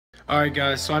Alright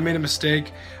guys, so I made a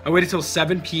mistake. I waited till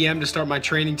 7 p.m. to start my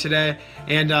training today,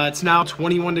 and it's now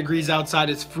 21 degrees outside.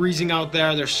 It's freezing out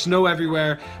there. There's snow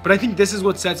everywhere, but I think this is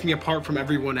what sets me apart from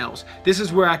everyone else. This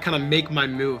is where I kind of make my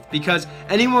move, because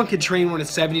anyone could train when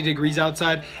it's 70 degrees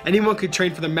outside. Anyone could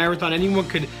train for the marathon. Anyone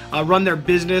could run their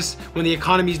business when the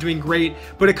economy is doing great,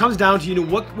 but it comes down to,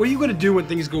 what are you going to do when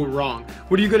things go wrong?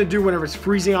 What are you going to do whenever it's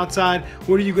freezing outside?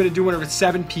 What are you going to do whenever it's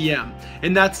 7 p.m.?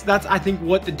 And that's I think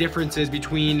what the difference is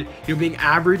between being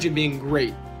average and being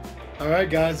great. All right,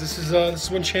 guys, this is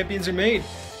when champions are made.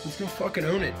 Let's go fucking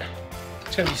own it.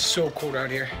 It's gonna be so cold out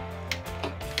here.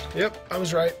 Yep, I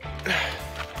was right.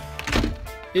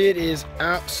 It is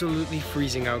absolutely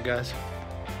freezing out, guys.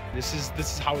 This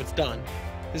is how it's done.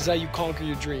 This is how you conquer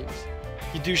your dreams.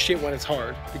 You do shit when it's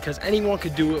hard, because anyone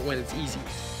could do it when it's easy.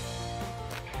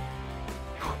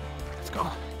 Let's go.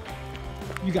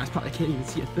 You guys probably can't even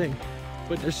see a thing,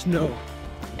 but there's snow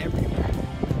everywhere.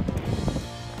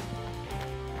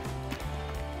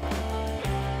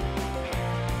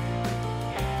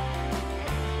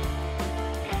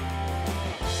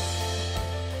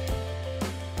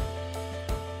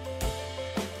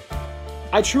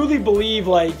 I truly believe,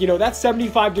 that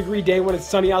 75-degree day when it's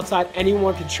sunny outside,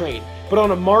 anyone can train. But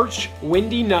on a March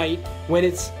windy night when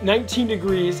it's 19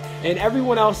 degrees and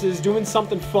everyone else is doing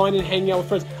something fun and hanging out with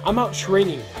friends, I'm out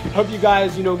training. Hope you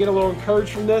guys, get a little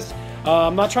encouraged from this.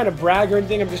 I'm not trying to brag or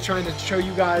anything. I'm just trying to show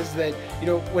you guys that,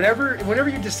 whenever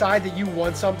you decide that you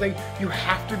want something, you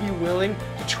have to be willing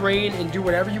to train and do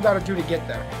whatever you got to do to get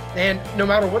there. And no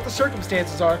matter what the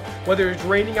circumstances are, whether it's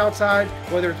raining outside,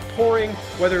 whether it's pouring,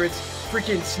 whether it's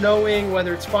freaking snowing,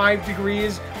 whether it's 5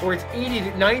 degrees or it's 80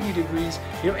 to 90 degrees,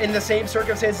 in the same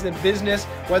circumstances in business,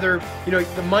 whether,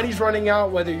 the money's running out,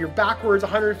 whether you're backwards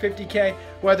 150K,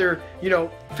 whether,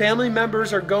 family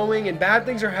members are going and bad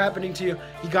things are happening to you,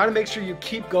 you got to make sure you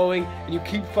keep going and you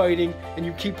keep fighting and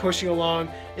you keep pushing along.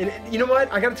 And you know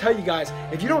what? I got to tell you guys,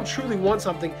 if you don't truly want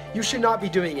something, you should not be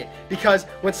doing it, because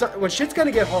when shit's going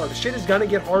to get hard, shit is going to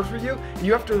get hard for you, and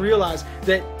you have to realize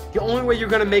that the only way you're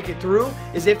going to make it through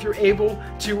is if you're able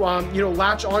to,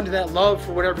 latch onto that love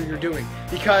for whatever you're doing.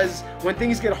 Because when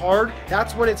things get hard,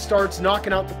 that's when it starts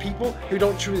knocking out the people who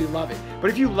don't truly love it. But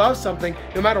if you love something,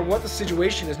 no matter what the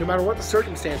situation is, no matter what the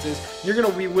circumstances, you're going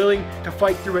to be willing to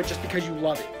fight through it just because you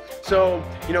love it. So,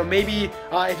 maybe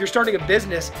if you're starting a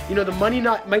business, the money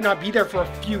might not be there for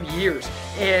a few years,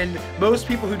 and most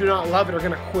people who do not love it are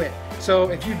going to quit. So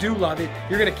if you do love it,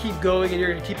 you're going to keep going and you're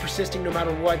going to keep persisting no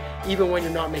matter what, even when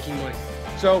you're not making money.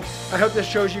 So I hope this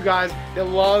shows you guys that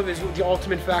love is the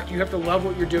ultimate factor. You have to love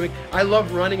what you're doing. I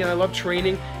love running and I love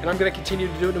training, and I'm going to continue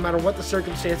to do it no matter what the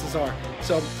circumstances are.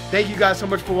 So thank you guys so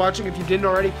much for watching. If you didn't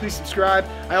already, please subscribe.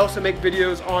 I also make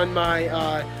videos on my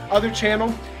other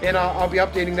channel, and I'll be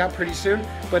updating that pretty soon.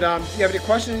 But if you have any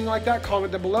questions, anything like that,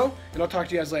 comment them below, and I'll talk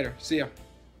to you guys later. See ya.